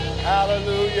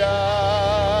Hallelujah.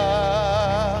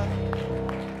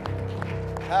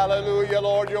 Hallelujah,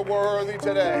 Lord, you're worthy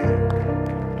today.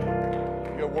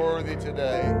 You're worthy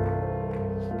today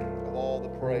of all the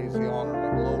praise, the honor, and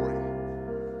the glory.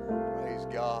 Praise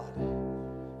God.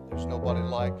 There's nobody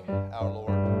like our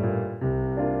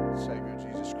Lord, Savior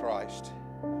Jesus Christ.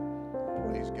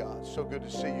 Praise God. So good to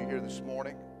see you here this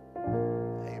morning.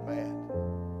 Amen.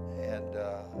 And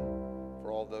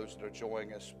for all those that are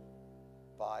joining us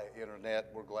by internet,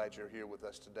 we're glad you're here with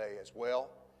us today as well.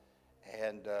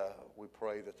 And we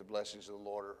pray that the blessings of the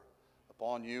Lord are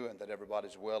upon you and that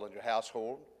everybody's well in your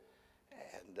household.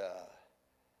 And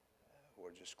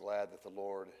we're just glad that the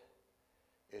Lord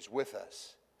is with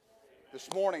us. This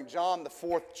morning, John the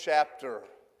 4th chapter.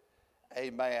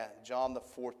 Amen. John the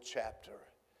 4th chapter.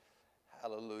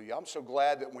 Hallelujah. I'm so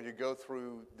glad that when you go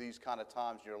through these kind of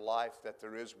times in your life that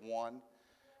there is one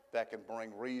that can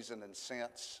bring reason and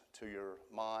sense to your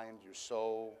mind, your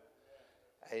soul.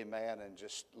 Amen. And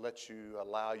just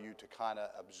allow you to kind of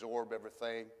absorb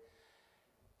everything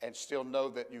and still know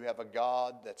that you have a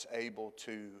God that's able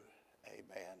to,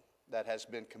 amen, that has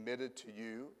been committed to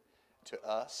you, to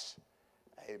us,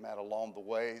 amen, along the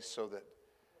way so that,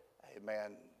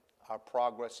 amen, our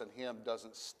progress in Him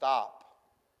doesn't stop,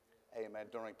 amen,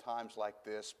 during times like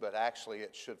this, but actually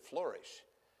it should flourish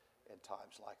in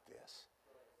times like this.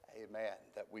 Amen,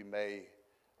 that we may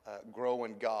grow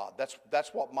in God. That's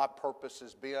what my purpose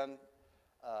has been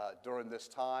during this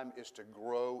time, is to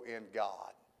grow in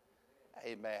God.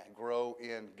 Amen, grow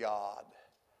in God.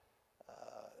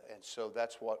 And so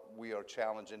that's what we are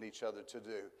challenging each other to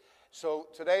do. So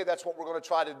today that's what we're going to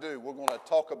try to do. We're going to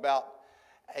talk about,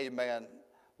 amen,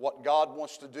 what God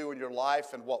wants to do in your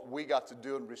life and what we got to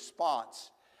do in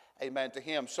response, amen, to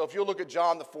Him. So if you look at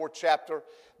John the 4th chapter,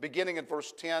 beginning in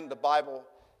verse 10, the Bible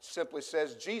simply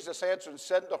says, Jesus answered and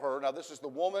said to her, now this is the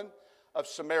woman of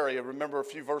Samaria. Remember a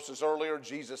few verses earlier,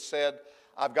 Jesus said,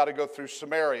 I've got to go through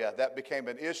Samaria. That became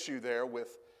an issue there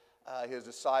with His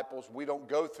disciples. We don't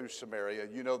go through Samaria.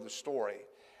 You know the story.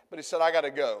 But He said, I got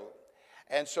to go.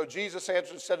 And so Jesus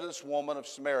answered and said to this woman of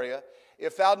Samaria,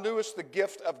 if thou knewest the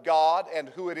gift of God and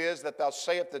who it is that thou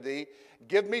sayest to thee,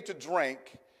 give me to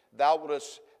drink, thou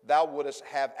wouldest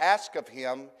have asked of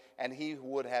Him, and He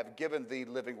would have given thee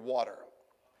living water.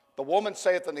 The woman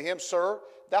saith unto him, Sir,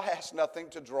 thou hast nothing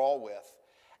to draw with,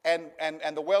 and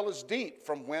the well is deep.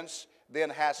 From whence then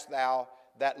hast thou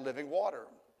that living water?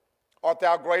 Art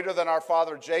thou greater than our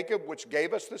father Jacob, which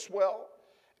gave us this well,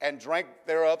 and drank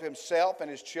thereof himself and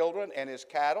his children and his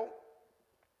cattle?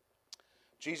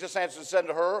 Jesus answered and said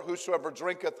to her, whosoever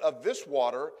drinketh of this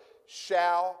water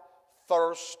shall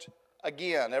thirst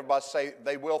again. Everybody say,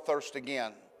 they will thirst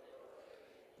again.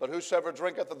 But whosoever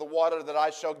drinketh of the water that I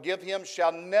shall give him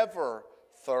shall never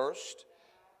thirst,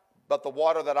 but the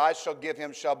water that I shall give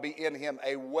him shall be in him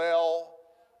a well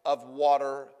of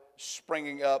water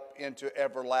springing up into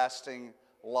everlasting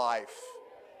life.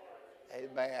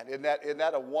 Amen. Isn't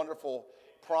that a wonderful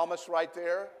promise right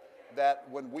there? That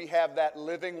when we have that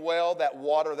living well, that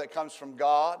water that comes from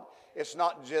God, it's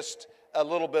not just a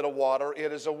little bit of water,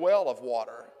 it is a well of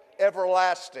water,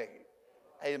 everlasting.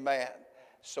 Amen.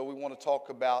 So we want to talk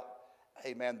about,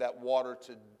 amen, that water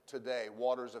today.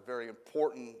 Water is a very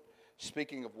important,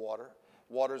 speaking of water,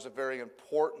 water is a very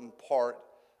important part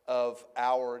of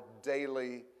our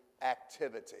daily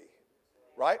activity,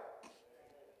 right?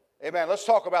 Amen. Let's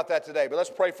talk about that today, but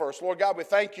let's pray first. Lord God, we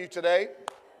thank you today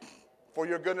for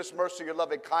your goodness, mercy, your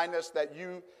loving kindness that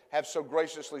you have so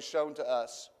graciously shown to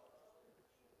us.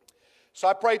 So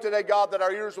I pray today, God, that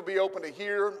our ears will be open to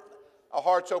hear, our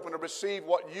hearts open to receive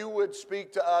what you would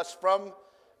speak to us from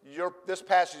this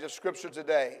passage of Scripture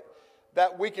today.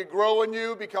 That we could grow in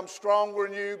you, become stronger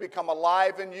in you, become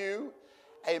alive in you.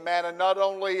 Amen. And not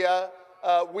only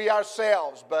we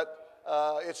ourselves, but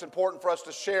it's important for us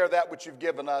to share that which you've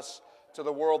given us to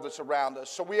the world that's around us.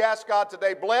 So we ask God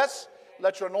today, bless,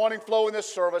 let your anointing flow in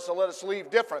this service, and let us leave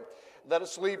different. Let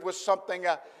us leave with something,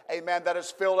 amen, that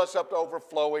has filled us up to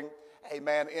overflowing.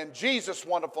 Amen. In Jesus'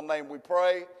 wonderful name we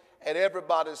pray. And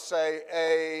everybody say,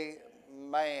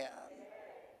 amen.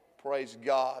 Praise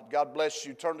God. God bless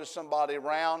you. Turn to somebody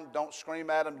around. Don't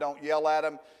scream at them. Don't yell at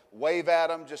them. Wave at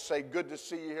them. Just say, good to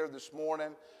see you here this morning.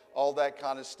 All that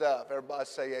kind of stuff. Everybody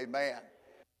say amen.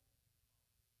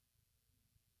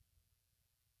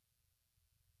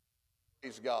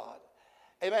 Praise God.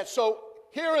 Amen. So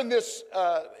here in this,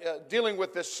 dealing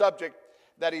with this subject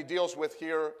that he deals with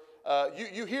here,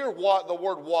 you hear the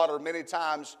word water many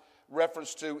times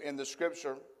referenced to in the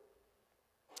Scripture.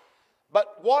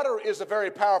 But water is a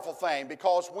very powerful thing,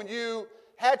 because when you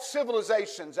had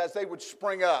civilizations as they would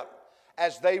spring up,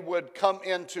 as they would come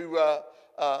into,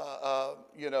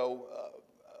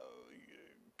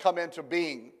 come into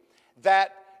being,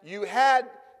 that you had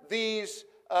these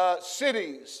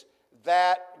cities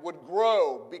that would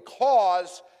grow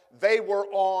because they were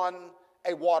on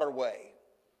a waterway.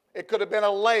 It could have been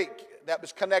a lake that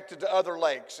was connected to other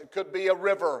lakes. It could be a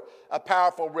river, a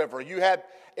powerful river. You had,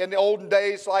 in the olden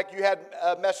days, like you had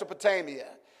Mesopotamia.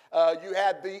 You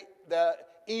had the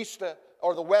east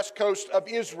or the west coast of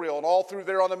Israel and all through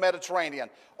there on the Mediterranean,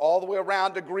 all the way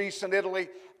around to Greece and Italy.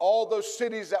 All those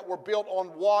cities that were built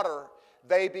on water,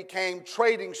 they became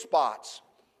trading spots.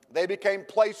 They became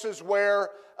places where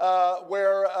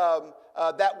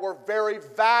that were very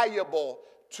valuable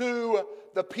to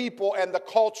the people and the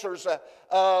cultures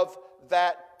of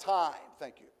that time.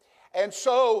 Thank you. And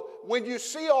so when you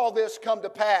see all this come to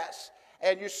pass,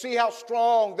 and you see how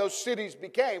strong those cities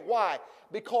became, why?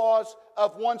 Because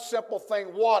of one simple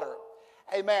thing, water.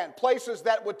 Amen. Places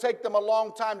that would take them a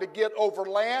long time to get over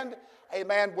land,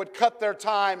 amen, would cut their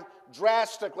time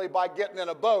drastically by getting in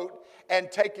a boat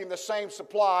and taking the same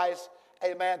supplies,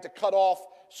 amen, to cut off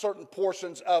certain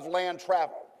portions of land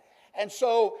travel. And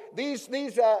so these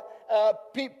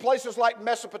places like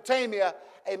Mesopotamia,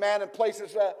 amen, and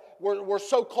places were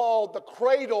so-called the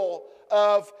cradle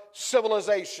of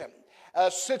civilization,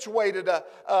 situated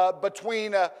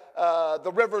between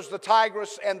the rivers, the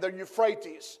Tigris and the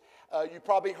Euphrates. You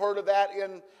probably heard of that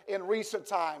in recent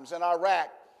times in Iraq,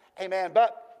 amen.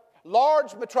 But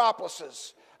large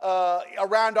metropolises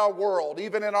around our world,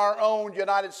 even in our own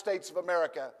United States of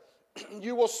America,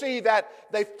 you will see that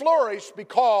they flourish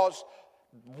because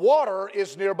water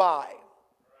is nearby.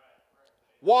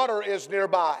 Water is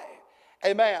nearby.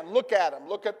 Amen. Look at them.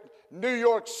 Look at New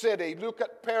York City. Look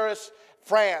at Paris,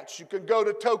 France. You can go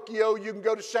to Tokyo. You can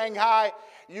go to Shanghai.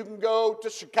 You can go to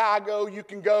Chicago. You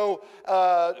can go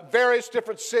various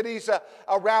different cities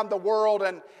around the world,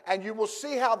 and you will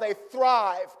see how they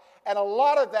thrive. And a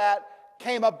lot of that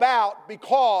came about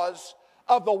because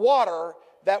of the water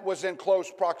that was in close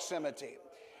proximity.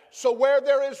 So where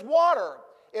there is water,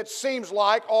 it seems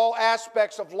like all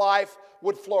aspects of life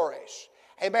would flourish.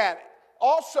 Amen.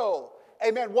 Also,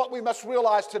 amen, what we must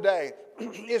realize today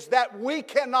is that we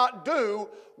cannot do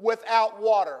without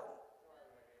water.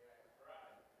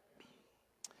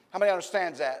 How many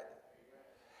understands that?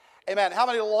 Amen. How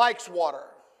many likes water?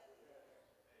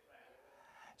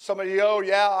 Somebody, oh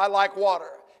yeah, I like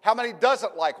water. How many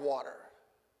doesn't like water?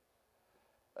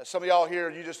 Some of y'all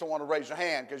here, you just don't want to raise your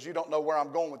hand because you don't know where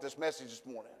I'm going with this message this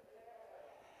morning.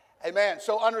 Amen.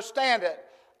 So understand it.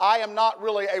 I am not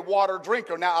really a water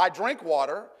drinker. Now, I drink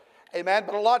water, amen,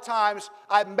 but a lot of times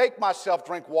I make myself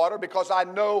drink water because I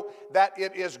know that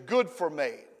it is good for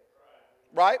me.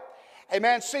 Right?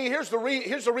 Amen. See, here's the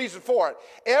reason for it.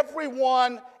 Every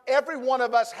one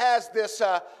of us has this,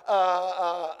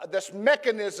 this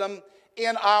mechanism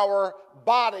in our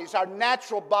bodies, our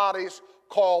natural bodies,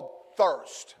 called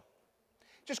thirst.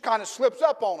 Just kind of slips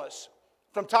up on us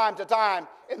from time to time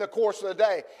in the course of the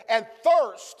day. And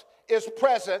thirst is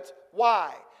present.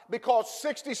 Why? Because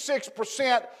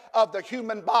 66% of the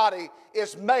human body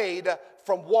is made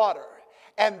from water.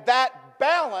 And that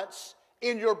balance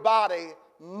in your body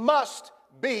must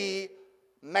be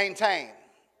maintained.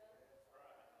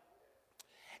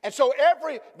 And so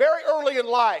very early in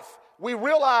life, we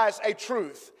realize a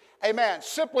truth. Amen.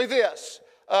 Simply this.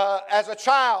 As a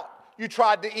child, you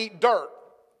tried to eat dirt.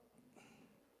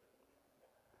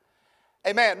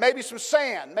 Amen. Maybe some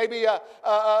sand. Maybe,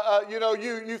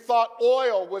 you thought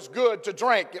oil was good to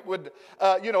drink. It would,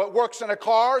 it works in a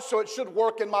car, so it should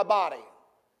work in my body.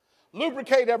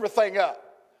 Lubricate everything up.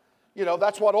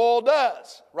 That's what oil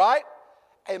does, right?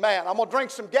 Amen. I'm going to drink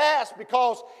some gas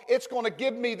because it's going to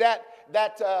give me that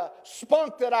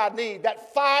spunk that I need,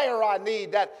 that fire I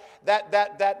need, that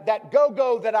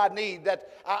go-go that I need, that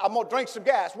I'm going to drink some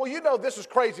gas. Well, this is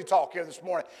crazy talk here this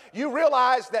morning. You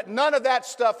realize that none of that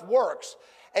stuff works.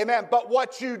 Amen. But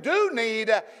what you do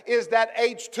need is that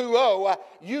H2O.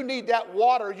 You need that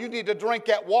water. You need to drink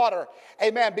that water.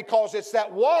 Amen. Because it's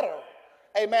that water,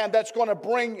 amen, that's going to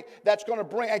bring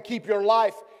and keep your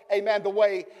life, amen, the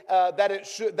way that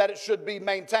it should be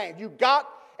maintained.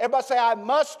 Everybody say, I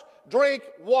must drink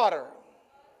water.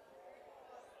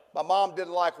 My mom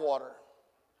didn't like water.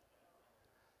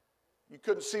 You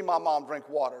couldn't see my mom drink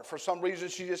water. For some reason,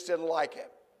 she just didn't like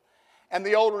it. And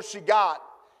the older she got,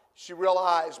 she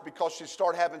realized because she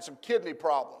started having some kidney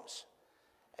problems.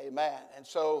 Amen. And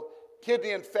so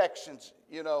kidney infections,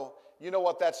 you know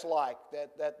what that's like,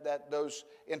 that those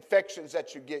infections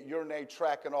that you get, urinary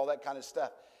tract and all that kind of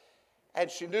stuff. And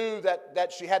she knew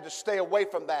that she had to stay away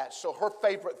from that. So her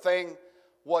favorite thing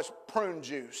was prune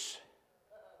juice.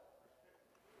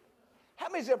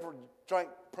 many's ever drank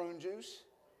prune juice?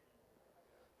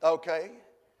 Okay.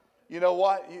 You know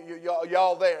what?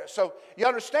 Y'all there. So you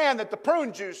understand that the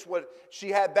prune juice, she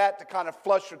had that to kind of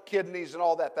flush her kidneys and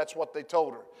all that. That's what they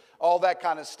told her. All that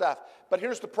kind of stuff. But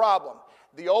here's the problem.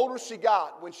 The older she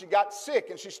got, when she got sick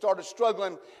and she started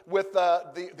struggling with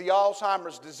the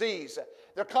Alzheimer's disease,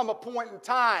 there come a point in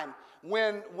time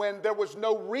when there was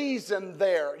no reason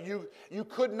there. You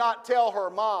could not tell her,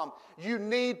 Mom, you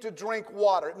need to drink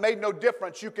water. It made no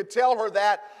difference. You could tell her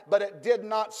that, but it did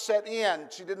not set in.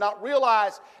 She did not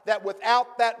realize that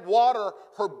without that water,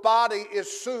 her body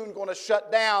is soon going to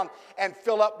shut down and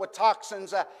fill up with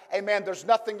toxins. Amen. There's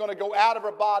nothing going to go out of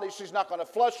her body. She's not going to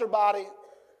flush her body.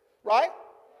 Right?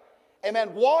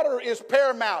 Amen. Water is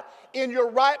paramount. In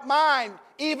your right mind,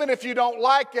 even if you don't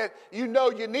like it, you know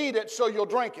you need it, so you'll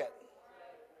drink it.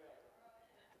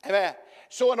 Amen.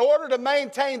 So in order to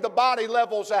maintain the body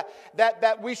levels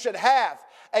that we should have,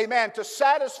 amen, to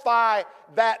satisfy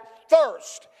that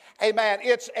thirst, amen,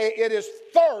 it is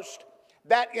thirst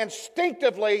that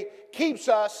instinctively keeps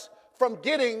us from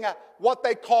getting what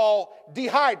they call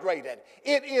dehydrated.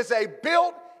 It is a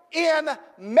built-in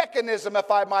mechanism, if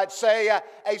I might say, a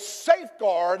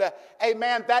safeguard,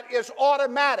 amen, that is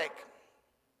automatic.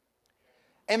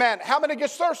 Amen. How many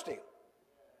gets thirsty?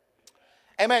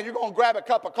 Amen. You're going to grab a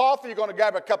cup of coffee. You're going to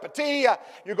grab a cup of tea.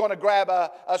 You're going to grab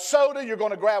a soda. You're going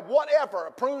to grab whatever,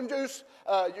 a prune juice.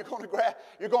 You're going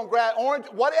to grab orange,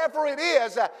 whatever it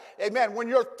is. Amen. When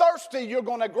you're thirsty, you're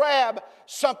going to grab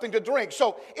something to drink.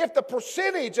 So if the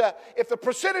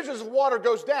percentages of water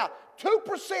goes down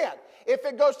 2%, if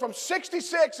it goes from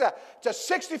 66 to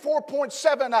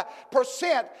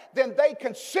 64.7%, then they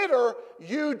consider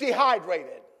you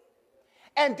dehydrated.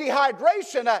 And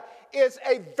dehydration is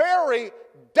a very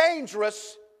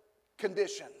dangerous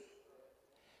condition.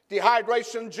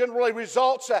 Dehydration generally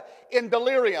results in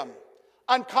delirium,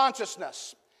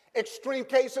 unconsciousness. Extreme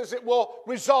cases, it will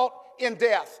result in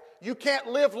death. You can't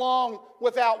live long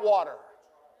without water.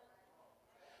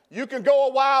 You can go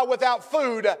a while without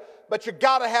food, but you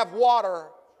got to have water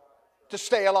to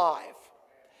stay alive.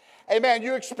 Amen.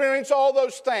 You experience all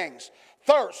those things.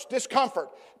 Thirst, discomfort,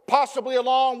 possibly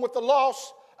along with the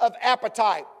loss of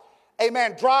appetite.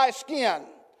 Amen. Dry skin.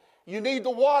 You need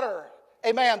the water.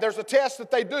 Amen. There's a test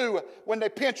that they do when they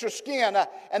pinch your skin,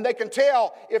 and they can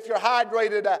tell if you're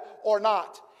hydrated or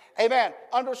not. Amen.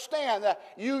 Understand that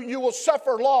you will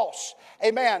suffer loss.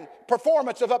 Amen.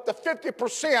 Performance of up to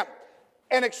 50%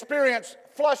 and experience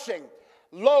flushing,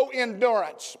 low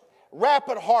endurance,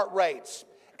 rapid heart rates,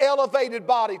 elevated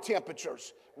body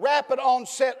temperatures, rapid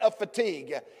onset of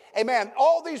fatigue. Amen.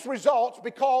 All these results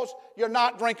because you're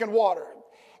not drinking water.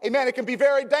 Amen. It can be a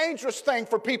very dangerous thing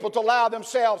for people to allow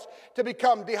themselves to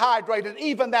become dehydrated,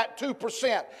 even that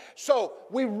 2%. So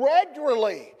we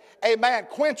regularly, amen,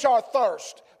 quench our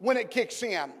thirst when it kicks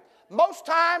in. Most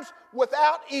times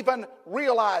without even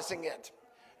realizing it.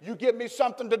 You give me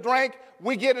something to drink,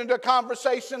 we get into a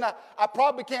conversation. I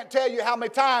probably can't tell you how many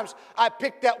times I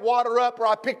picked that water up or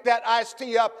I picked that iced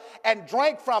tea up and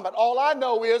drank from it. All I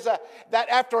know is that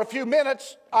after a few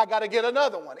minutes, I got to get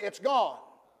another one. It's gone.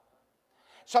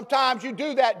 Sometimes you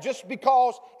do that just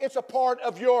because it's a part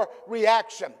of your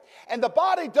reaction. And the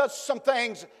body does some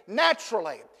things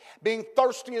naturally. Being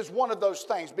thirsty is one of those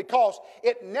things because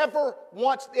it never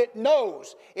wants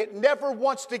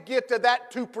to get to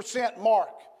that 2% mark.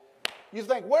 You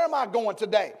think, where am I going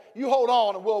today? You hold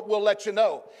on and we'll let you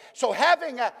know. So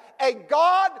having a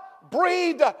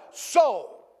God-breathed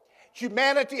soul,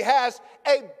 humanity has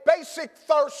a basic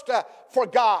thirst for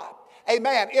God.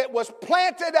 Amen. It was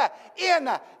planted in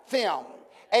them.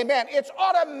 Amen. It's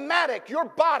automatic. Your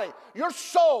body, your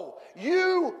soul,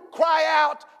 you cry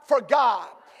out for God.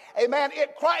 Amen.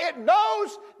 It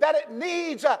knows that it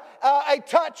needs a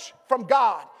touch from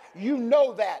God. You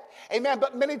know that. Amen.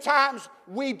 But many times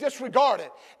we disregard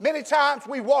it. Many times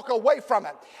we walk away from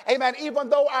it. Amen. Even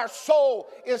though our soul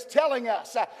is telling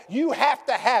us, you have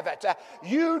to have it.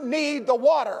 You need the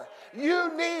water.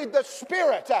 You need the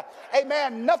Spirit.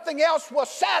 Amen. Nothing else will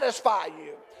satisfy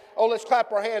you. Oh, let's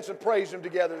clap our hands and praise Him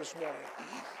together this morning.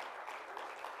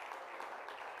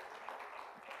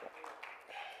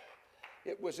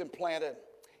 It was implanted.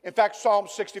 In fact, Psalm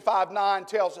 65:9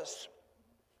 tells us,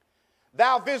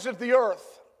 Thou visit the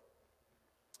earth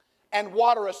and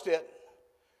waterest it.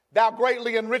 Thou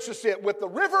greatly enrichest it with the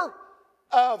river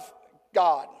of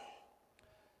God,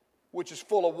 which is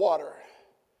full of water.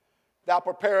 Thou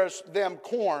preparest them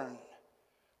corn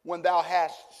when thou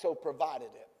hast so provided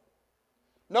it.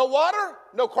 No water,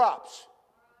 no crops.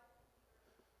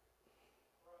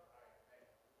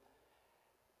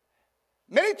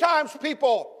 Many times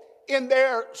people in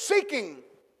their seeking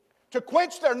to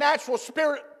quench their natural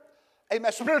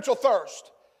spiritual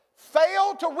thirst,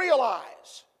 fail to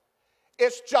realize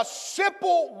it's just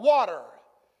simple water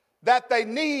that they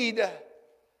need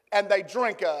and they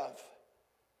drink of.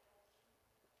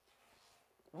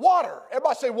 Water.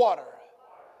 Everybody say water.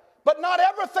 But not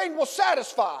everything will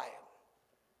satisfy.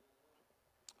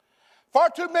 Far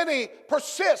too many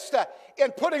persist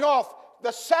in putting off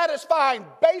the satisfying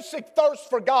basic thirst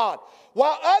for God,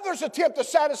 while others attempt to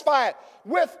satisfy it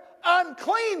with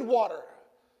unclean water.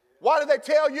 Why do they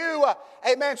tell you,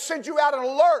 amen, send you out an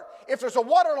alert if there's a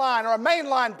water line or a main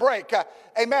line break?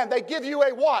 Amen, they give you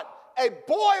a what? A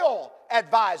boil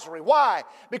advisory. Why?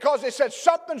 Because they said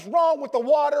something's wrong with the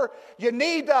water. You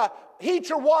need to heat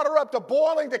your water up to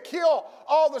boiling to kill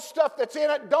all the stuff that's in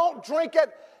it. Don't drink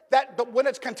it when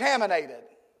it's contaminated.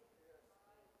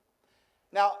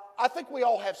 Now, I think we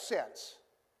all have sense.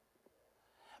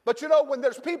 But you know, when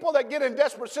there's people that get in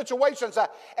desperate situations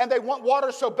and they want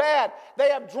water so bad,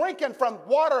 they have drinking from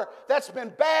water that's been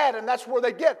bad, and that's where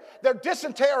they get their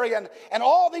dysentery and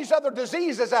all these other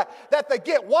diseases that they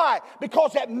get. Why?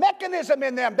 Because that mechanism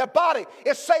in them, their body,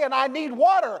 is saying, I need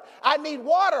water, I need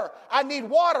water, I need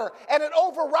water. And it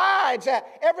overrides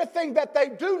everything that they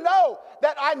do know,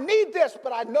 that I need this,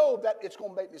 but I know that it's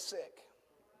going to make me sick.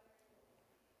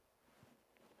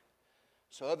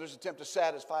 So others attempt to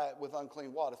satisfy it with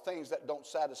unclean water. Things that don't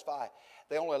satisfy,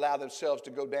 they only allow themselves to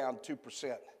go down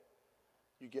 2%.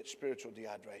 You get spiritual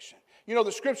dehydration. You know,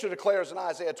 the scripture declares in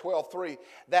Isaiah 12:3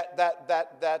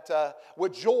 that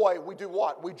with joy we do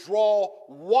what? We draw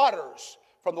waters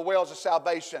from the wells of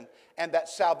salvation. And that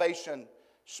salvation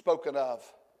spoken of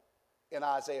in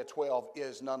Isaiah 12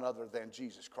 is none other than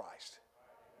Jesus Christ.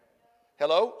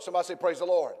 Hello? Somebody say praise the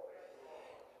Lord.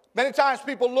 Many times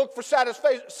people look for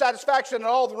satisfaction in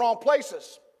all the wrong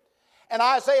places. And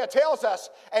Isaiah tells us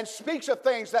and speaks of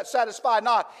things that satisfy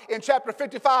not. In chapter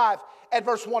 55 at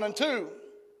verse 1 and 2.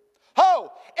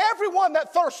 Ho, everyone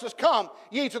that thirsteth, come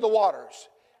ye to the waters.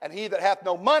 And he that hath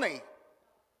no money,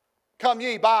 come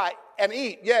ye buy and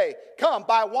eat. Yea, come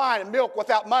buy wine and milk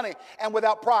without money and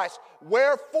without price.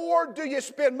 Wherefore do ye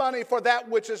spend money for that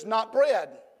which is not bread?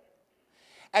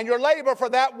 And your labor for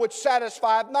that which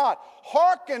satisfieth not.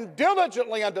 Hearken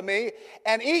diligently unto me,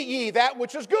 and eat ye that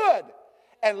which is good,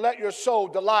 and let your soul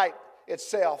delight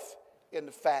itself in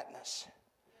the fatness.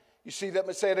 You see, let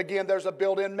me say it again. There's a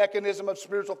built-in mechanism of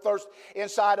spiritual thirst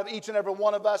inside of each and every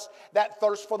one of us. That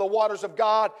thirst for the waters of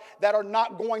God that are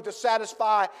not going to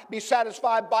be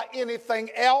satisfied by anything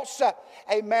else.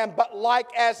 Amen. But like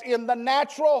as in the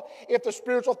natural, if the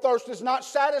spiritual thirst is not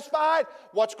satisfied,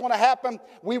 what's going to happen?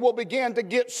 We will begin to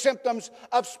get symptoms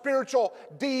of spiritual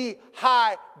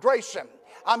dehydration.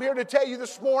 I'm here to tell you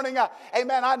this morning,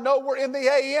 amen, I know we're in the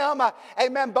AM,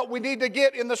 amen, but we need to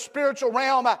get in the spiritual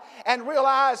realm and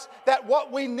realize that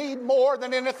what we need more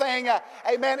than anything,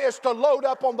 amen, is to load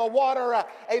up on the water,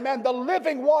 amen, the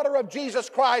living water of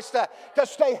Jesus Christ to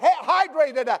stay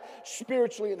hydrated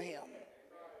spiritually in Him.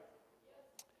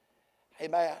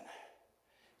 Amen.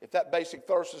 If that basic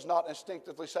thirst is not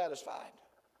instinctively satisfied,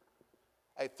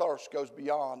 a thirst goes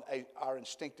beyond our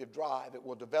instinctive drive. It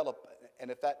will develop. And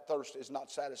if that thirst is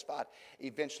not satisfied,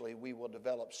 eventually we will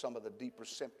develop some of the deeper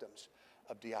symptoms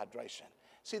of dehydration.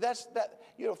 See,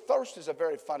 thirst is a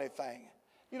very funny thing.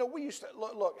 You know, we used to,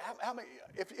 look how many,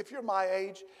 if you're my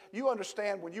age, you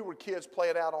understand when you were kids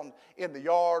playing out in the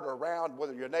yard or around,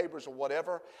 whether your neighbors or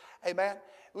whatever, amen,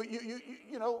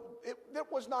 you know, it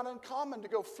was not uncommon to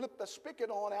go flip the spigot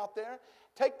on out there,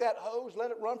 take that hose, let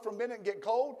it run for a minute and get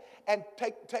cold, and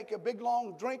take a big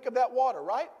long drink of that water,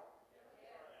 right?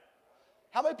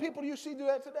 How many people do you see do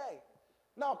that today?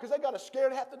 No, because they got us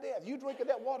scared half to death. You drinking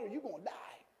that water, you're going to die.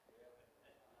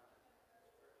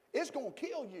 It's going to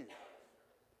kill you.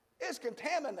 It's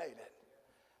contaminated.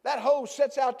 That hose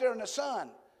sits out there in the sun,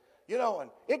 you know, and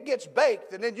it gets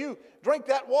baked, and then you drink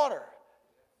that water.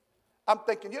 I'm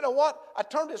thinking, you know what? I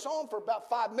turned this on for about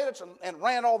 5 minutes and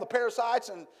ran all the parasites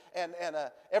and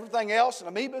everything else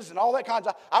and amoebas and all that kind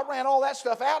of stuff. I ran all that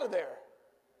stuff out of there.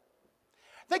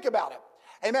 Think about it.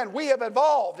 Amen. We have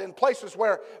evolved in places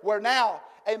where now,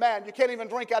 amen, you can't even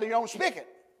drink out of your own spigot.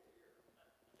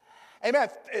 Amen.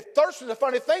 Thirst is a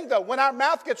funny thing, though. When our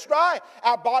mouth gets dry,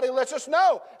 our body lets us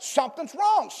know something's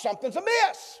wrong, something's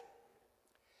amiss.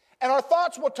 And our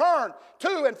thoughts will turn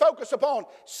to and focus upon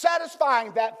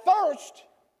satisfying that thirst,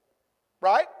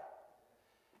 right?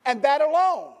 And that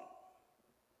alone.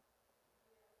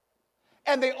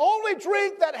 And the only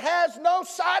drink that has no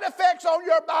side effects on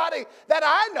your body that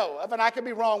I know of, and I could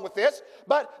be wrong with this,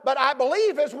 but I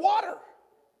believe is water.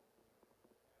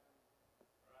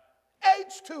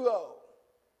 H2O.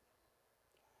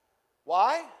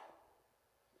 Why?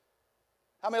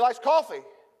 How many likes coffee?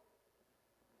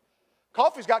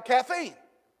 Coffee's got caffeine.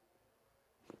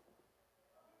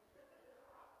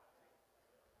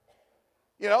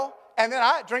 You know, and then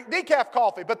I drink decaf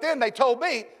coffee. But then they told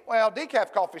me, well,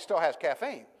 decaf coffee still has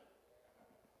caffeine.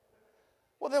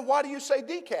 Well, then why do you say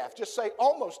decaf? Just say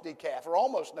almost decaf or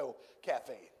almost no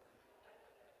caffeine.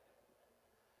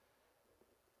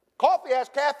 Coffee has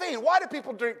caffeine. Why do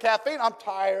people drink caffeine? I'm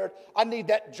tired. I need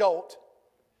that jolt.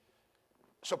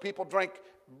 So people drink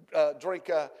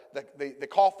the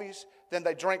coffees. Then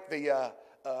they drink I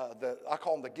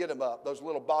call them the get 'em up, those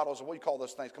little bottles. What do you call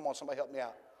those things? Come on, somebody help me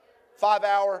out.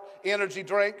 5-hour energy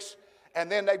drinks.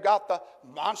 And then they've got the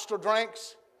monster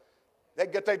drinks. They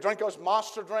drink those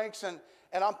monster drinks. And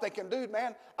I'm thinking, dude,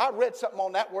 man, I read something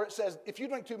on that where it says if you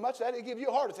drink too much of that, it'll give you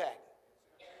a heart attack.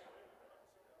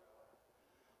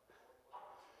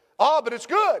 Oh, but it's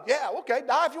good. Yeah, okay,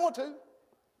 die if you want to.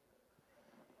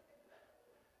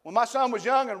 When my son was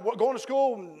young and going to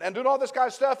school and doing all this kind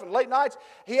of stuff and late nights,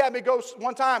 he had me go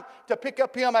one time to pick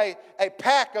up him a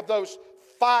pack of those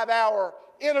 5-hour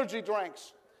energy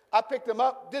drinks. I picked them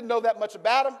up, didn't know that much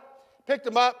about them, picked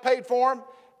them up, paid for them,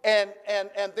 and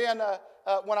then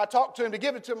when I talked to him to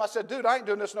give it to him, I said, dude, I ain't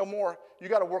doing this no more. You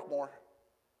got to work more.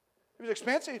 It was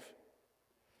expensive.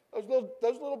 Those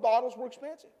little bottles were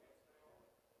expensive.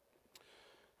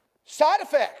 Side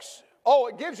effects. Oh,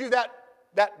 it gives you that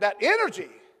energy.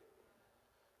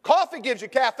 Coffee gives you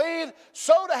caffeine.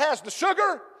 Soda has the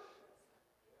sugar.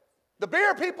 The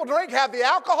beer people drink have the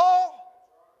alcohol.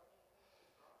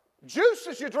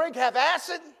 Juices you drink have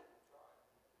acid.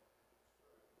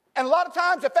 And a lot of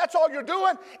times, if that's all you're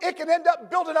doing, it can end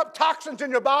up building up toxins in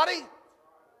your body.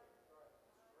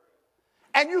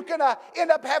 And you can end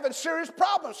up having serious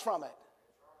problems from it.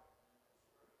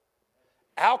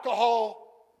 Alcohol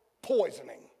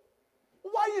poisoning.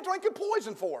 Why are you drinking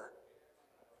poison for?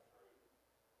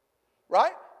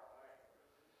 Right?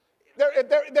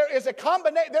 There is a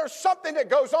combination. There's something that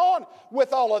goes on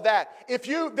with all of that.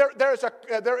 There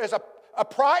is a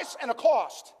price and a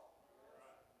cost.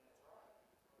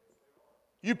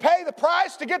 You pay the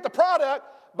price to get the product,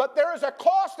 but there is a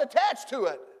cost attached to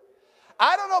it.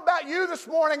 I don't know about you this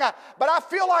morning, but I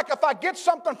feel like if I get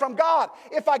something from God,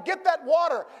 if I get that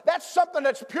water, that's something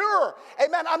that's pure.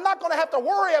 Amen. I'm not going to have to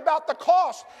worry about the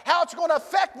cost, how it's going to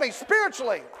affect me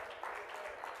spiritually.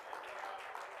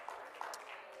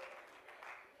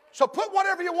 So put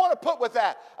whatever you want to put with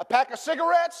that. A pack of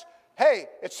cigarettes, hey,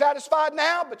 it's satisfied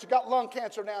now, but you got lung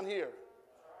cancer down here.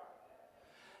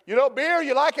 You know, beer,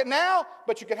 you like it now,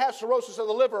 but you can have cirrhosis of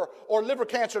the liver or liver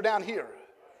cancer down here.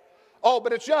 Oh,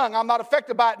 but it's young. I'm not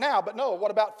affected by it now. But no,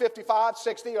 what about 55,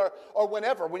 60, or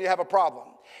whenever when you have a problem?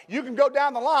 You can go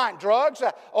down the line. Drugs,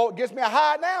 it gives me a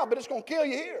high now, but it's going to kill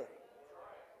you here.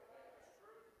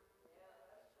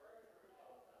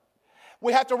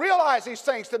 We have to realize these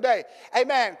things today.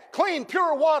 Amen. Clean,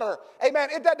 pure water. Amen.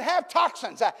 It doesn't have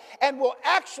toxins and will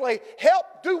actually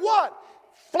help do what?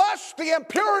 Flush the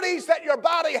impurities that your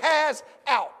body has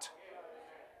out.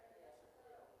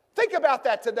 Think about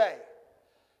that today.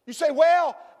 You say,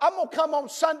 well, I'm going to come on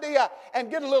Sunday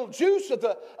and get a little juice of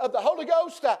the Holy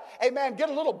Ghost. Amen. Get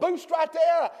a little boost right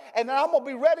there. And then I'm going to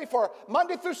be ready for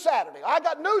Monday through Saturday. I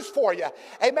got news for you.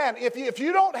 Amen. If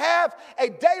you don't have a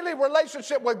daily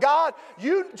relationship with God,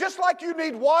 just like you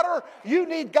need water, you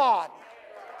need God.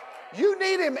 You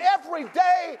need Him every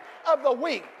day of the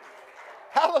week.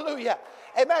 Hallelujah.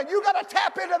 Amen. You got to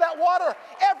tap into that water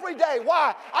every day.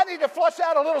 Why? I need to flush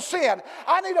out a little sin.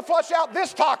 I need to flush out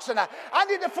this toxin. I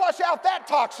need to flush out that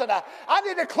toxin. I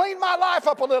need to clean my life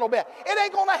up a little bit. It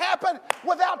ain't going to happen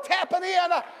without tapping in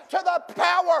to the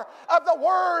power of the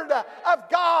Word of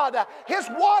God. His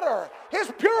water,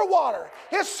 His pure water,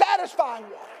 His satisfying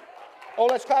water. Oh,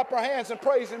 let's clap our hands and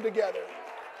praise Him together.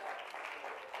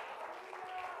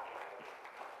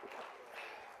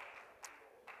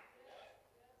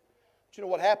 Do you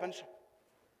know what happens?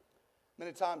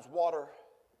 Many times water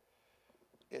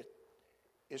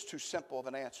is too simple of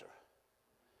an answer.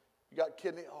 You got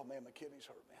kidney? Oh, man, my kidneys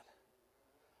hurt, man.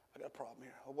 I got a problem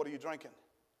here. Well, what are you drinking?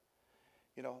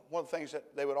 You know, one of the things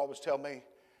that they would always tell me,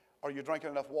 are you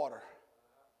drinking enough water?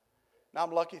 Now,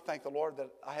 I'm lucky, thank the Lord, that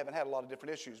I haven't had a lot of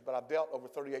different issues, but I've dealt over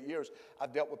 38 years,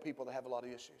 I've dealt with people that have a lot of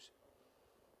issues.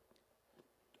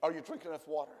 Are you drinking enough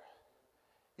water?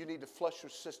 You need to flush your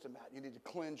system out. You need to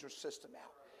cleanse your system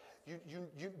out.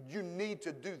 You need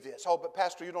to do this. Oh, but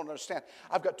Pastor, you don't understand.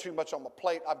 I've got too much on my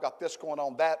plate. I've got this going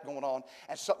on, that going on,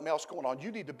 and something else going on.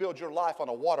 You need to build your life on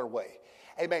a waterway.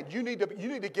 Amen. You need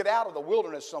to get out of the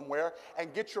wilderness somewhere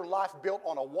and get your life built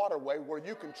on a waterway where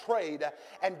you can trade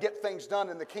and get things done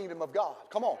in the kingdom of God.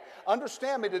 Come on.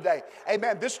 Understand me today.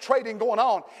 Amen. This trading going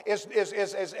on is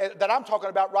that I'm talking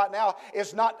about right now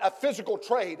is not a physical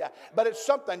trade, but it's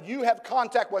something you have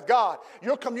contact with God.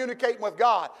 You're communicating with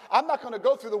God. I'm not going to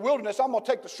go through the wilderness. I'm going to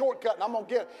take the shortcut and I'm going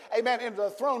to get, amen, into the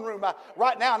throne room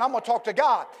right now and I'm going to talk to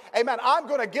God. Amen. I'm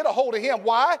going to get a hold of Him.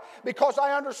 Why? Because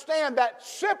I understand that,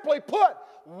 simply put,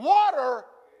 water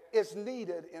is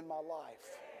needed in my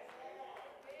life.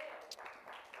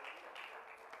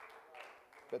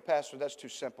 But Pastor, that's too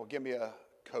simple. Give me a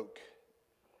Coke.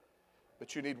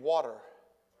 But you need water.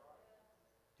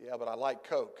 Yeah, but I like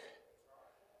Coke.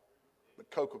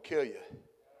 But Coke will kill you.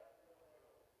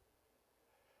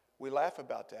 We laugh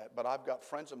about that, but I've got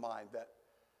friends of mine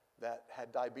that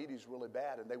had diabetes really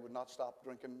bad and they would not stop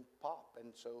drinking pop,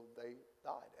 and so they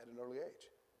died at an early age.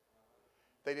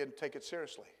 They didn't take it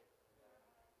seriously.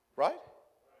 Right?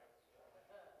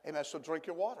 Amen. So drink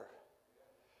your water.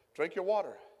 Drink your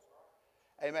water.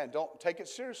 Amen. Don't take it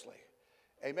seriously.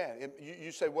 Amen.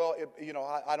 You say, well,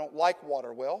 I don't like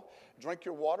water. Well, drink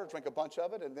your water, drink a bunch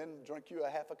of it, and then drink you a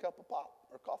half a cup of pop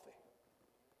or coffee.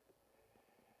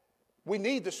 We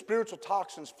need the spiritual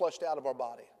toxins flushed out of our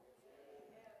body.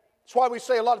 That's why we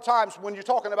say a lot of times when you're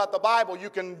talking about the Bible,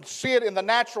 you can see it in the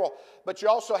natural, but you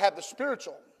also have the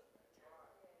spiritual.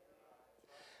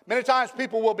 Many times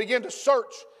people will begin to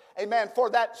search, amen,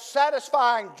 for that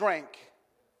satisfying drink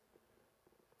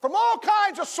from all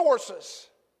kinds of sources.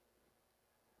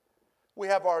 We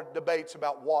have our debates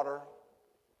about water,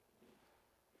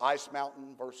 Ice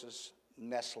Mountain versus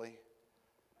Nestle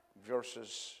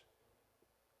versus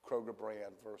Kroger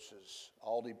brand versus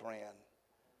Aldi brand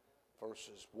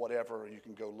versus whatever. You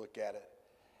can go look at it.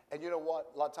 And you know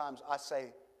what? A lot of times I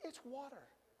say, it's water.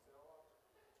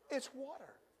 It's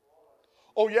water.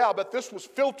 Oh yeah, but this was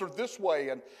filtered this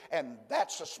way, and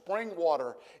that's a spring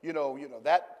water. You know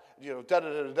that. Da da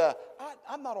da da.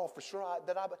 I'm not all for sure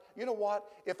you know what?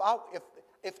 If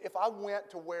I went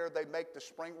to where they make the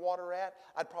spring water at,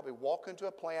 I'd probably walk into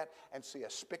a plant and see a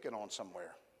spigot on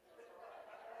somewhere.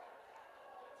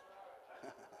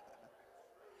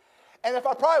 And if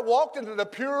I probably walked into the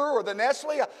Pure or the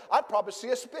Nestle, I'd probably see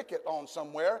a spigot on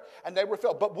somewhere, and they were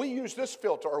filled. But we use this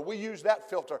filter, or we use that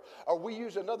filter, or we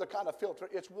use another kind of filter.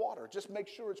 It's water. Just make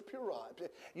sure it's pure.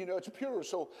 It's pure,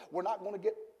 so we're not going to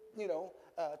get,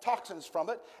 toxins from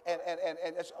it. And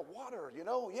it's water,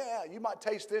 Yeah, you might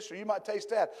taste this or you might taste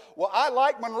that. Well, I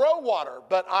like Monroe water,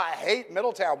 but I hate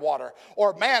Middletown water.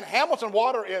 Or, man, Hamilton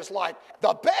water is like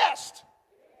the best.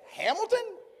 Hamilton?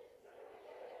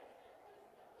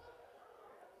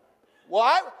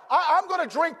 Well, I'm going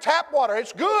to drink tap water.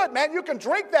 It's good, man. You can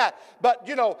drink that. But,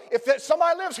 if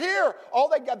somebody lives here,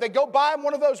 they go buy them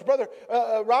one of those, Brother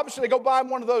Robinson, they go buy them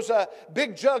one of those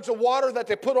big jugs of water that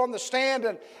they put on the stand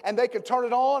and they can turn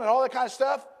it on and all that kind of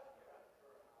stuff.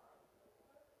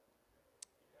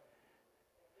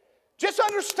 Just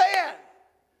understand,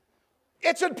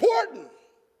 it's important.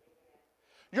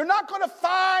 You're not going to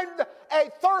find a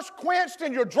thirst quenched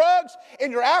in your drugs,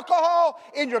 in your alcohol,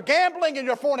 in your gambling, in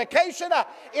your fornication,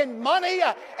 in money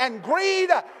and greed.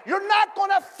 You're not going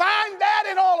to find that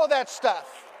in all of that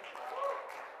stuff.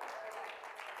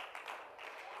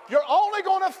 You're only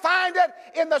going to find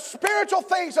it in the spiritual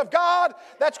things of God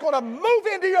that's going to move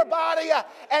into your body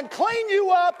and clean you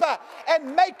up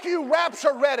and make you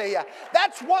rapture ready.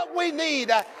 That's what we need,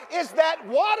 is that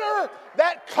water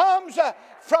that comes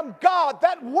from God,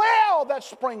 that well that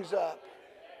springs up.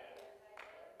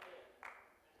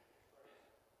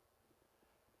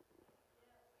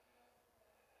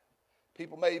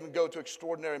 People may even go to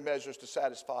extraordinary measures to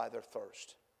satisfy their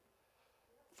thirst,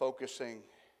 focusing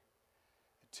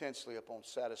intensely upon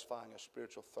satisfying a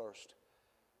spiritual thirst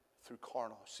through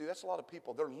carnal. See, that's a lot of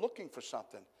people. They're looking for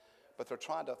something, but they're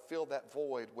trying to fill that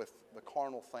void with the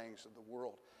carnal things of the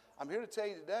world. I'm here to tell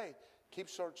you today, keep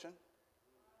searching.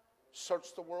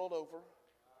 Search the world over.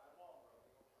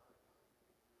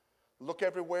 Look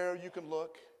everywhere you can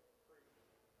look.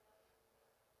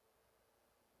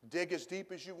 Dig as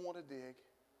deep as you want to dig.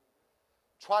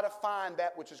 Try to find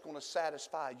that which is going to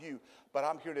satisfy you. But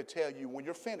I'm here to tell you, when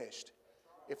you're finished,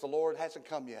 if the Lord hasn't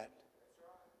come yet,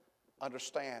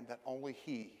 understand that only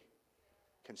He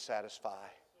can satisfy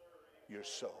your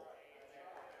soul.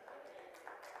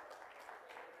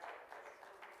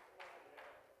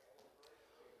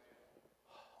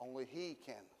 Only He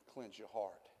can cleanse your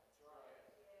heart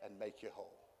and make you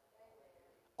whole.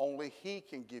 Only He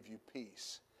can give you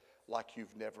peace like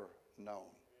you've never known.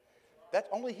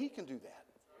 Only He can do that.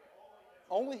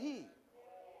 Only He.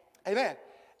 Amen.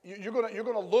 You're going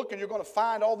to look and you're going to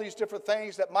find all these different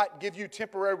things that might give you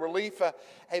temporary relief,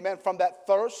 amen, from that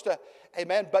thirst,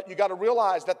 amen. But you got to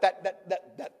realize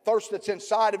that thirst that's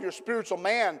inside of your spiritual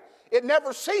man, it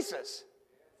never ceases.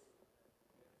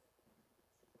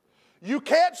 You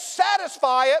can't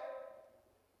satisfy it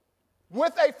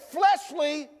with a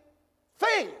fleshly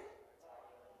thing.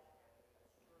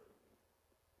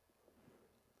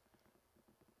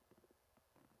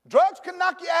 Drugs can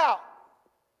knock you out.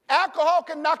 Alcohol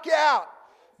can knock you out.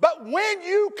 But when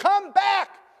you come back,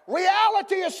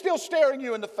 reality is still staring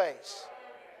you in the face.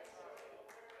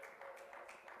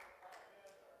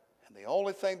 And the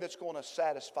only thing that's going to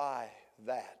satisfy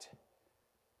that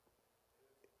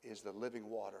is the living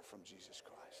water from Jesus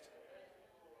Christ.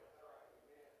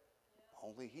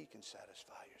 Only He can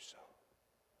satisfy your soul.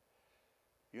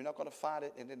 You're not going to find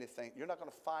it in anything. You're not going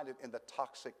to find it in the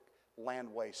toxic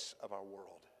land wastes of our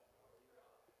world.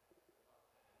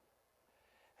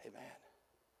 Amen.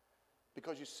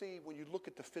 Because you see, when you look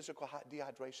at the physical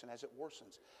dehydration as it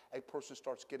worsens, a person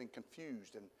starts getting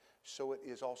confused, and so it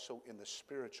is also in the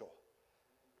spiritual.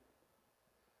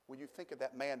 When you think of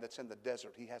that man that's in the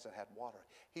desert, he hasn't had water.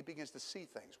 He begins to see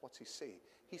things. What's he see?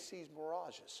 He sees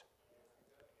mirages.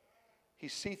 He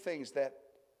sees things that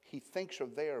he thinks are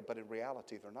there, but in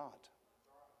reality they're not.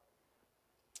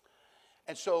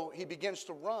 And so he begins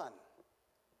to run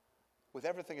with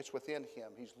everything that's within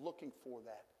him. He's looking for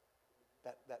that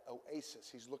oasis.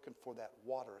 He's looking for that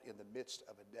water in the midst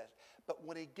of a desert. But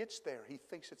when he gets there, he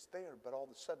thinks it's there. But all of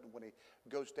a sudden, when he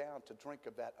goes down to drink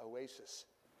of that oasis,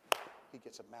 he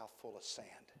gets a mouthful of sand.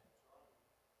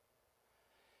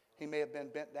 He may have been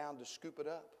bent down to scoop it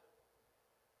up.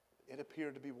 It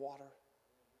appeared to be water,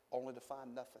 only to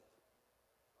find nothing.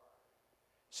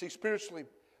 See, spiritually,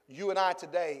 you and I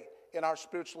today, in our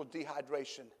spiritual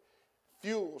dehydration,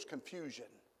 fuels confusion.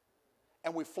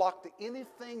 And we flock to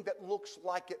anything that looks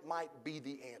like it might be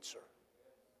the answer.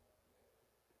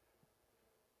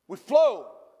 We flow.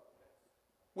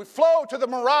 We flow to the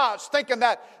mirage thinking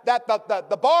that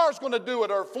the bar's going to do it,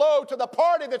 or flow to the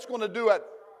party that's going to do it,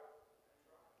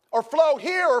 or flow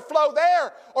here, or flow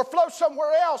there, or flow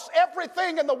somewhere else.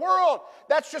 Everything in the world,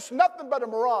 that's just nothing but a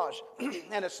mirage.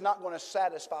 And it's not going to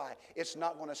satisfy. It's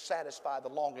not going to satisfy the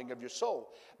longing of your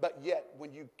soul. But yet,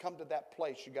 when you come to that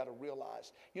place, you got to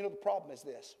realize, the problem is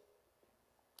this.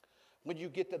 When you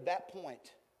get to that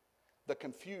point, the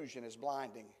confusion is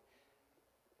blinding,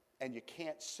 and you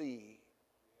can't see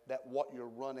that what you're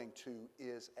running to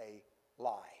is a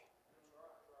lie.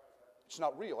 It's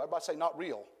not real. Everybody say not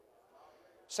real.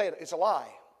 Say it, it's a lie.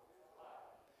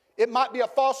 It might be a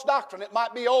false doctrine. It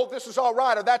might be, this is all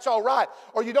right, or that's all right.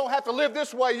 Or you don't have to live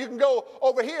this way. You can go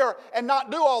over here and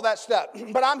not do all that stuff.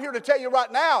 But I'm here to tell you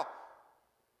right now,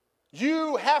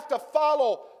 you have to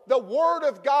follow the Word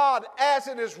of God as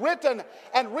it is written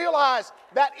and realize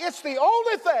that it's the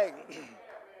only thing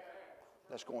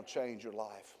that's going to change your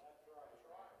life.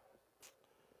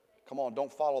 Come on,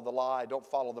 don't follow the lie. Don't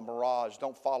follow the mirage.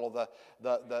 Don't follow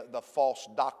the false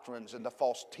doctrines and the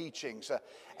false teachings.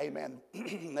 Amen.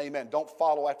 Amen. Don't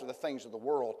follow after the things of the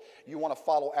world. You want to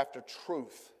follow after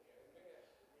truth.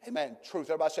 Amen.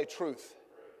 Truth. Everybody say truth.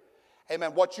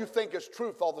 Amen. What you think is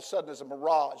truth all of a sudden is a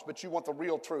mirage, but you want the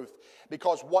real truth,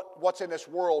 because what's in this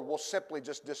world will simply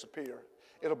just disappear.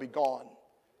 It'll be gone.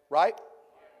 Right?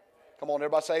 Come on,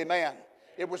 everybody say amen.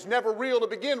 It was never real to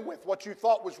begin with. What you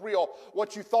thought was real,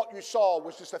 what you thought you saw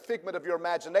was just a figment of your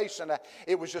imagination.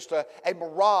 It was just a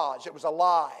mirage. It was a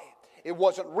lie. It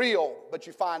wasn't real, but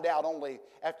you find out only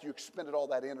after you expended all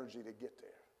that energy to get there.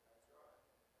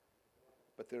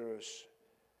 But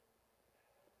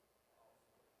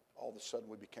all of a sudden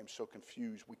we became so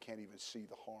confused we can't even see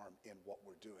the harm in what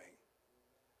we're doing.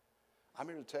 I'm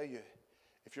here to tell you,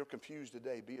 if you're confused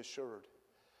today, be assured.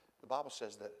 The Bible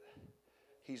says that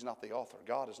He's not the author.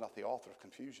 God is not the author of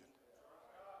confusion.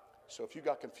 So if you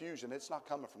got confusion, it's not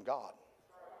coming from God.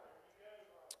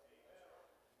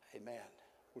 Amen.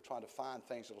 We're trying to find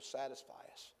things that will satisfy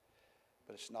us,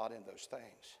 but it's not in those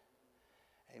things.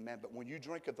 Amen. But when you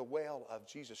drink of the well of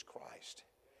Jesus Christ,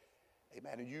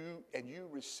 amen, and you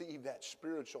receive that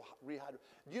spiritual rehydration.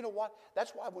 You know what?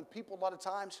 That's why when people, a lot of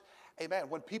times, amen,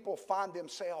 when people find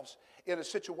themselves in a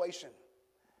situation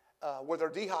where they're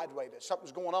dehydrated,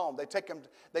 something's going on, they take them,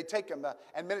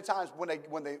 and many times when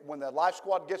the Life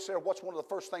Squad gets there, what's one of the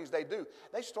first things they do?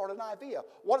 They start an IV.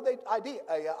 What are they?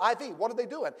 IV. What are they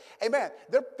doing? Amen.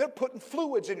 They're putting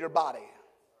fluids in your body.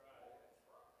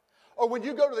 Or when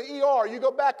you go to the ER, you go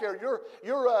back there,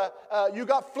 you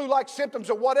got flu-like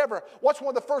symptoms or whatever. What's one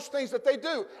of the first things that they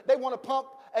do? They want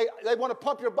to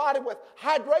pump your body with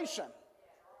hydration.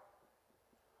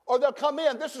 Or they'll come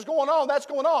in, this is going on, that's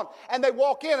going on. And they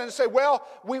walk in and say, well,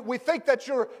 we think that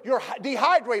you're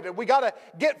dehydrated. We got to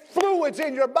get fluids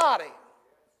in your body.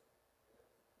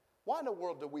 Why in the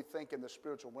world do we think in the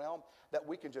spiritual realm that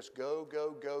we can just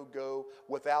go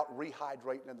without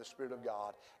rehydrating in the Spirit of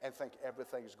God and think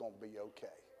everything's going to be okay?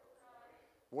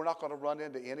 We're not going to run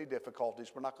into any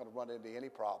difficulties. We're not going to run into any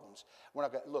problems. We're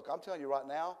not going to, look, I'm telling you right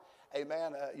now,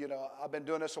 amen, I've been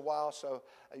doing this a while, so,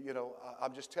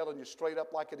 I'm just telling you straight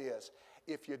up like it is.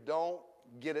 If you don't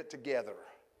get it together,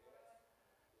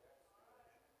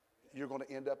 you're going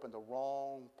to end up in the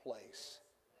wrong place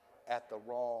at the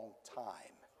wrong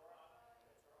time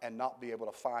and not be able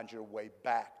to find your way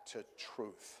back to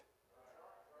truth.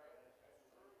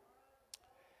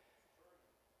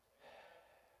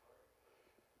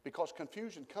 Because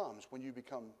confusion comes when you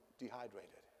become dehydrated.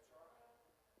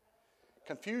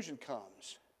 Confusion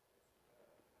comes.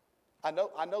 I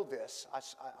know this.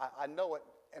 I know it,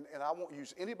 and I won't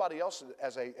use anybody else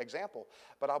as an example,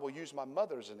 but I will use my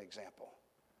mother as an example.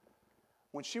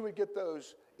 When she would get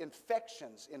those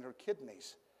infections in her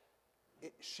kidneys,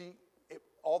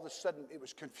 all of a sudden it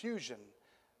was confusion.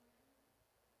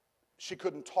 She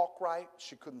couldn't talk right.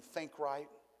 She couldn't think right.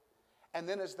 And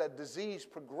then as that disease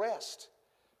progressed,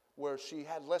 where she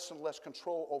had less and less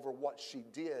control over what she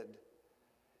did,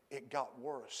 it got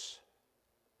worse.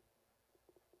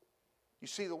 You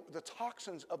see, the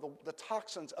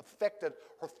toxins affected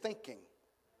her thinking.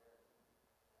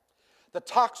 The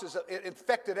toxins, it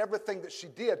infected everything that she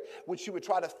did. When she would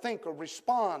try to think or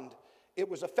respond, it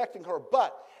was affecting her.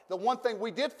 But the one thing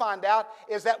we did find out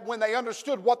is that when they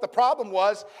understood what the problem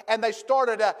was and they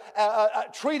started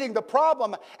treating the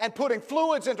problem and putting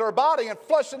fluids into her body and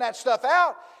flushing that stuff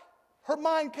out, her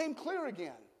mind came clear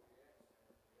again.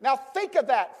 Now think of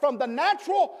that, from the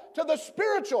natural to the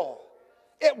spiritual.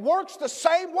 It works the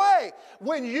same way.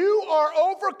 When you are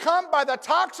overcome by the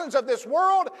toxins of this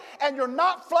world and you're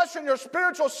not flushing your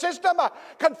spiritual system,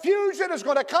 confusion is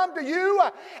going to come to you,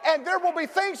 and there will be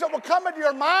things that will come into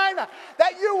your mind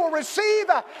that you will receive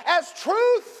as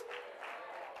truth.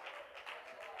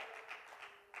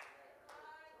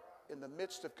 In the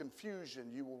midst of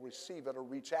confusion, you will receive it or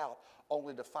reach out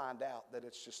only to find out that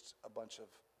it's just a bunch of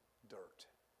dirt.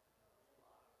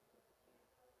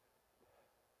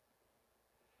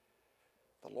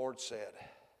 The Lord said,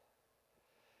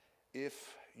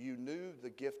 if you knew the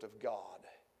gift of God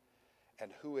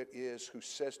and who it is who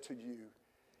says to you,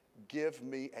 give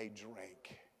me a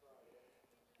drink,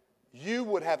 you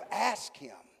would have asked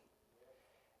him,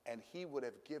 and he would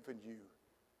have given you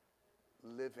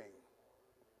living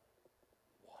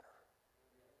water.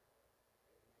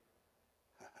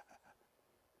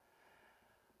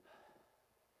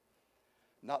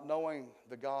 Not knowing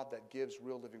the God that gives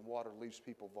real living water leaves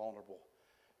people vulnerable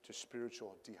to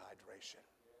spiritual dehydration.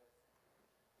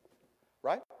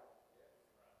 Right?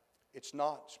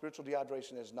 Spiritual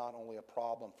dehydration is not only a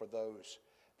problem for those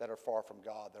that are far from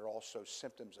God, there are also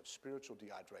symptoms of spiritual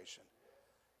dehydration,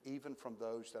 even from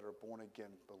those that are born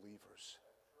again believers.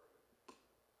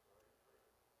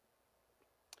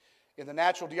 In the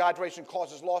natural, dehydration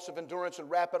causes loss of endurance and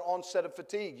rapid onset of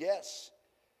fatigue. Yes.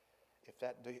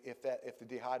 If the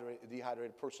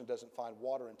dehydrated person doesn't find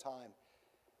water in time,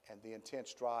 and the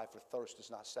intense drive for thirst is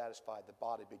not satisfied, the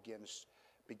body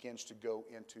begins to go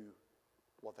into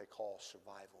what they call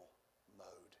survival mode.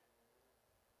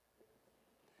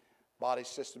 Body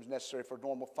systems necessary for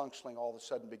normal functioning all of a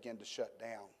sudden begin to shut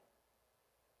down.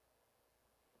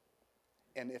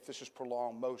 And if this is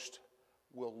prolonged, most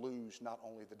will lose not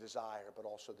only the desire, but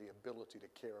also the ability to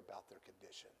care about their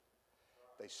condition.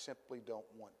 They simply don't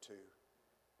want to,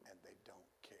 and they don't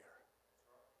care.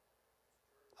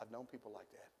 I've known people like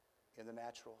that. In the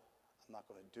natural, I'm not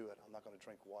going to do it. I'm not going to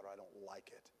drink water. I don't like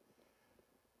it.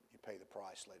 You pay the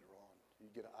price later on. You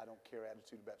get an I don't care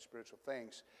attitude about spiritual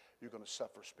things, you're going to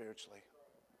suffer spiritually.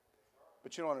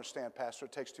 But you don't understand, Pastor,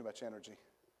 it takes too much energy. It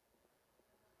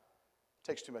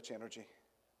takes too much energy.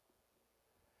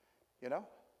 You know?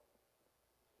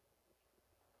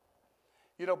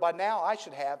 By now I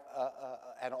should have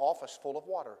an office full of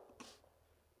water.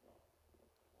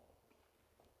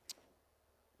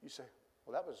 You say,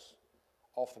 well, that was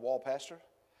off the wall, Pastor.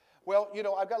 Well,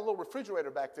 I've got a little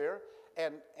refrigerator back there,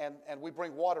 and we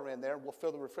bring water in there, and we'll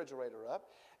fill the refrigerator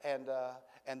up. And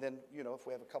then, if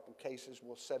we have a couple cases,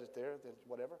 we'll set it there, then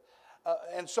whatever.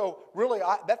 And so really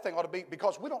that thing ought to be,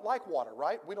 because we don't like water,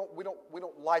 right? We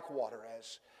don't like water,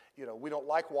 as you know, we don't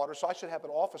like water, so I should have an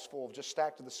office full of just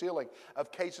stacked to the ceiling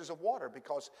of cases of water,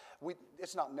 because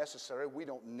it's not necessary. We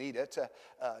don't need it.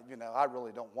 You know, I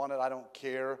really don't want it. I don't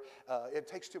care. It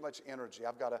takes too much energy.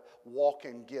 I've got to walk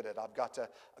and get it. I've got to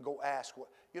go ask.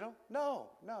 You know, no.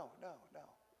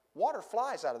 Water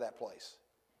flies out of that place.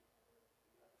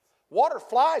 Water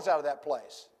flies out of that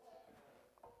place.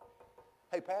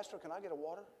 Hey, Pastor, can I get a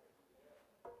water?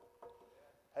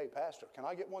 Hey, Pastor, can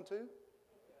I get one too?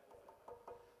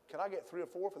 Can I get 3 or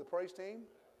 4 for the praise team?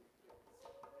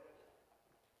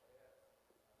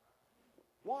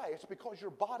 Why? It's because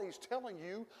your body's telling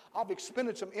you, I've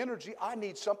expended some energy, I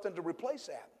need something to replace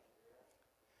that.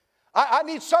 I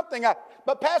need something,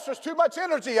 but Pastor, it's too much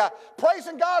energy.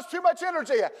 Praising God's too much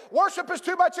energy. Worship is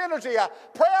too much energy.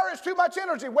 Prayer is too much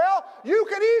energy. Well, you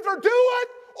can either do it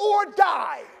or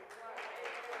die.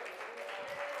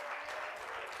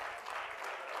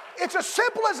 It's as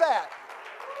simple as that.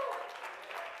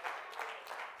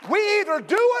 We either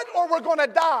do it or we're going to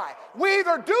die. We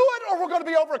either do it or we're going to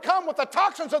be overcome with the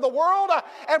toxins of the world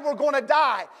and we're going to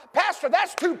die. Pastor,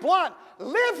 that's too blunt.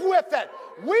 Live with it.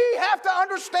 We have to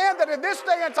understand that in this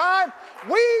day and time,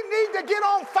 we need to get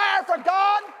on fire for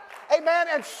God, amen,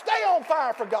 and stay on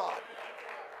fire for God.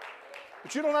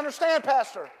 But you don't understand,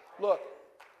 Pastor. Look,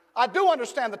 I do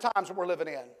understand the times that we're living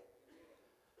in.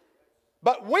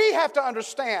 But we have to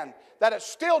understand that it's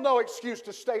still no excuse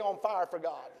to stay on fire for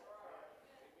God.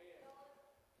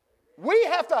 We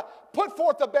have to put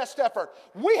forth the best effort.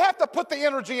 We have to put the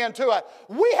energy into it.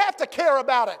 We have to care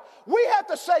about it. We have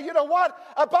to say, you know what?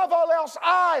 Above all else,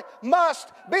 I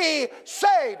must be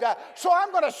saved. So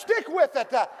I'm going to stick with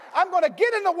it. I'm going to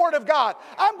get in the Word of God.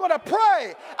 I'm going to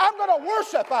pray. I'm going to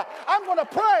worship. I'm going to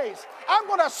praise. I'm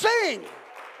going to sing.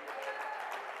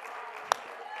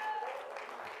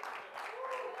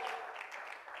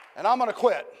 And I'm going to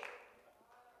quit.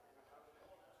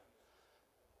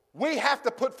 We have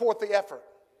to put forth the effort.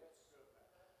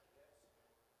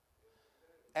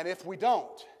 And if we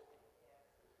don't,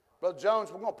 Brother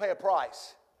Jones, we're going to pay a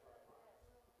price.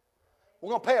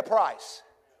 We're going to pay a price.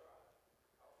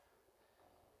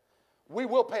 We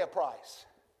will pay a price.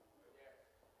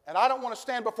 And I don't want to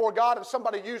stand before God and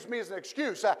somebody use me as an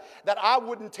excuse that I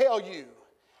wouldn't tell you,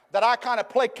 that I kind of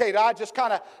placated, I just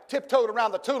kind of tiptoed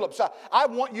around the tulips. I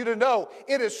want you to know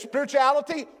it is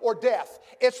spirituality or death.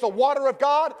 It's the water of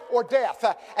God or death.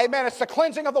 Amen. It's the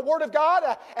cleansing of the Word of God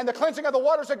and the cleansing of the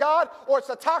waters of God, or it's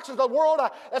the toxins of the world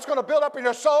that's going to build up in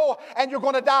your soul and you're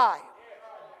going to die.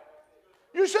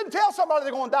 You shouldn't tell somebody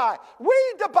they're going to die.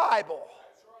 Read the Bible.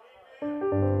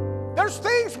 There's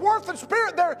things worth than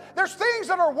spirit. There's things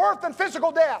that are worth than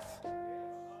physical death.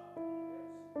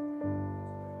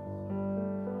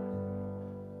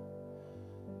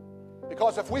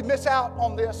 Because if we miss out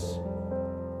on this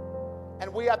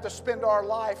and we have to spend our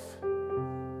life,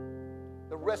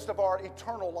 the rest of our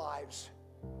eternal lives,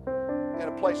 in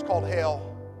a place called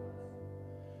hell,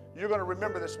 you're going to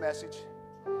remember this message.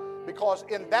 Because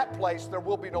in that place, there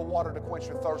will be no water to quench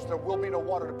your thirst. There will be no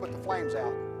water to put the flames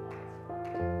out.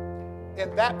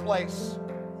 In that place,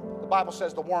 the Bible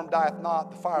says the worm dieth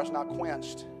not, the fire is not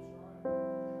quenched.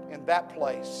 In that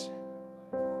place,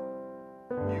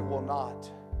 you will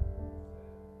not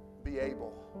be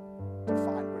able to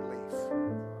find relief.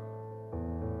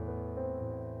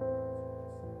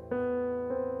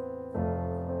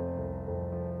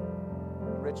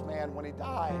 The rich man, when he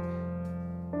died,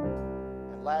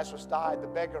 and Lazarus died, the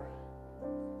beggar,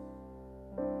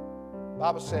 the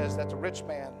Bible says that the rich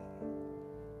man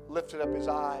lifted up his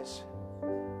eyes,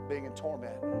 being in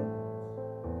torment.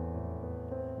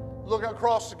 Looking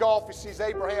across the gulf, he sees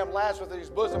Abraham, Lazarus in his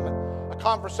bosom, and a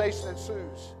conversation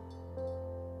ensues.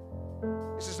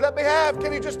 He says, let me have,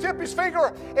 can he just dip his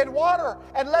finger in water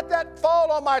and let that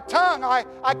fall on my tongue?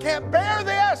 I can't bear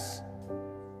this.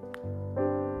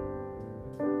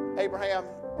 Abraham,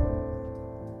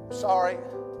 sorry,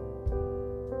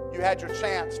 you had your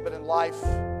chance, but in life,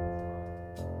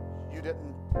 you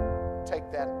didn't take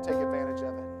advantage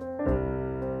of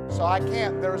it. So I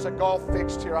can't, there's a gulf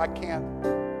fixed here, I can't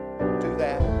do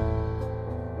that.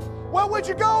 Well, would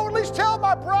you go at least tell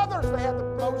my brothers? They had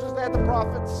Moses, they had the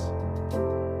prophets.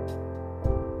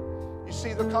 You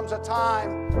see, there comes a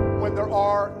time when there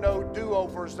are no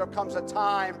do-overs. There comes a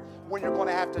time when you're going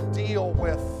to have to deal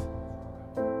with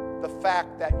the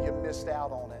fact that you missed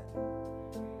out on it.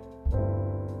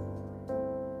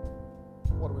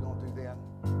 What are we going to do then?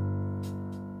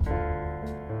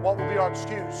 What will be our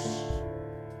excuse?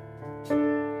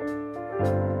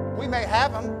 We may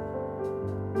have him,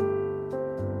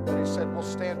 but he's said we'll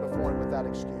stand before Him without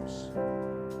excuse.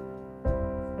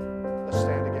 Let's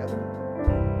stand together.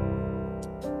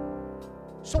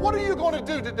 So what are you going to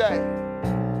do today?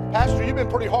 Pastor, you've been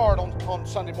pretty hard on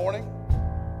Sunday morning.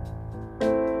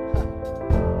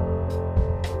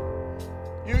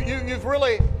 You've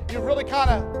really kind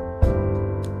of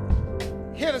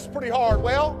hit us pretty hard.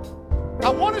 Well, I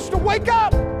want us to wake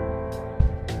up.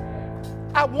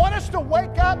 I want us to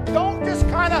wake up. Don't just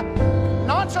kind of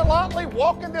nonchalantly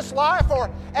walk in this life, or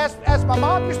as my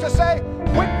mom used to say,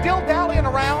 quit dilly-dallying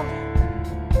around.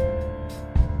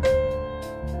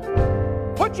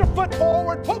 Put your foot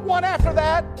forward, put one after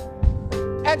that,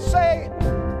 and say,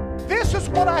 this is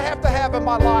what I have to have in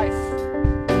my life.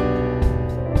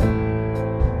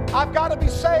 I've got to be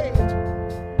saved.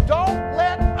 Don't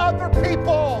let other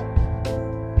people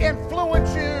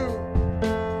influence you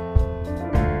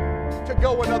to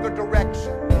go another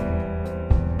direction.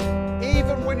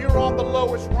 Even when you're on the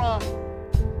lowest rung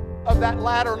of that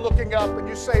ladder looking up and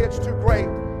you say it's too great,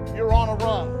 you're on a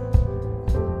rung.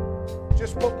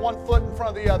 Just put one foot in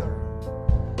front of the other.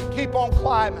 Keep on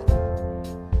climbing.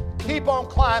 Keep on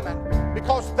climbing,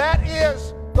 because that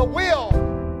is the will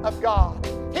of God.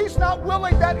 He's not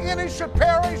willing that any should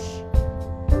perish,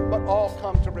 but all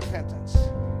come to repentance.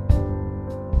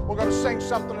 We're going to sing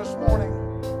something this morning.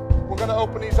 We're going to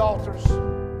open these altars.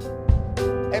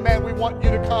 Amen. We want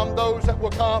you to come, those that will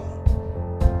come,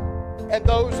 and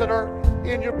those that are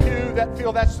in your pew that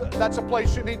feel that's a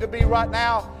place you need to be right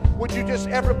now. Would you just,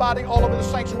 everybody all over the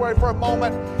sanctuary for a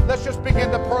moment, let's just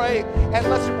begin to pray and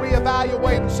let's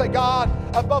reevaluate and say, God,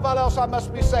 above all else, I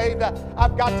must be saved.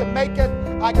 I've got to make it.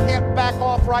 I can't back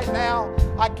off right now.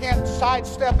 I can't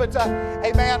sidestep it.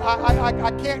 Amen.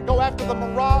 I can't go after the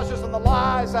mirages and the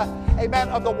lies, amen,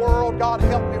 of the world. God,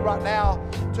 help me right now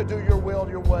to do your will,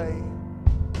 your way.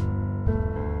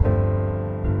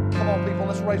 Come on, people,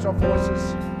 let's raise our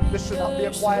voices. This should not be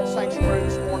a quiet sanctuary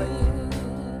this morning.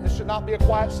 This should not be a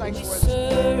quiet sanctuary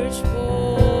this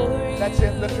morning. That's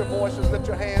it. Lift your voices, lift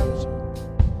your hands.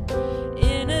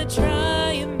 In a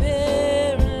dry and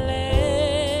barren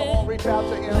land, come on, reach out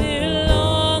to Him. We're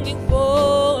longing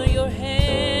for your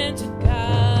hand to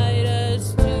guide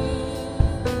us to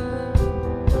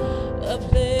a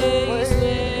place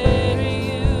where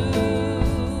you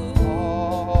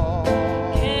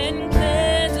can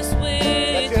cleanse us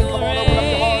with your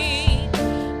rain,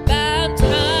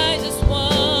 baptize us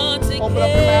once again. Open up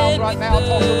your mouths right now,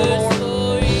 talk to the Lord.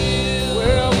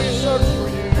 Well, we search for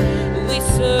you. We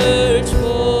search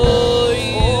for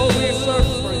you. Oh, we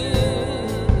search for you.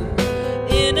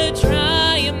 In a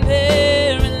dry and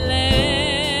barren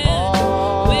land,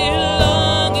 we're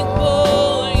longing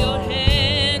for your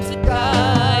hand to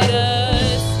guide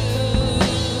us to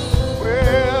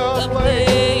a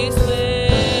place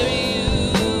where you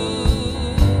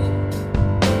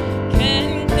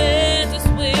can cleanse us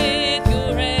with your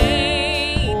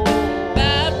rain,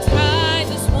 baptize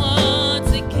us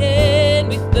once again.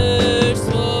 We thirst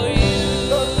for you.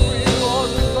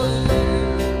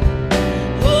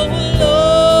 Oh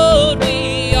Lord,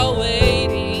 we are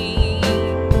waiting.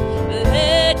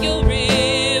 Let your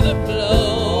river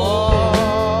flow.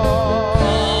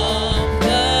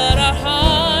 Comfort our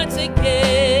hearts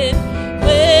again.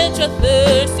 Quench our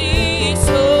thirsty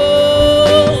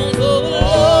souls. Oh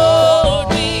Lord,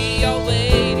 we are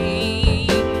waiting.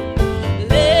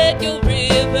 Let your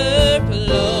river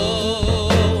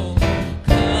flow.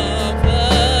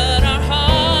 Comfort our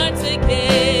hearts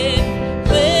again.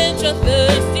 Quench our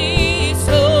thirsty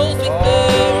souls. We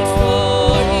thirst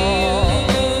for you.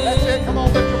 That's it. Come on,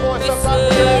 lift your voice up right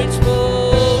where you're at.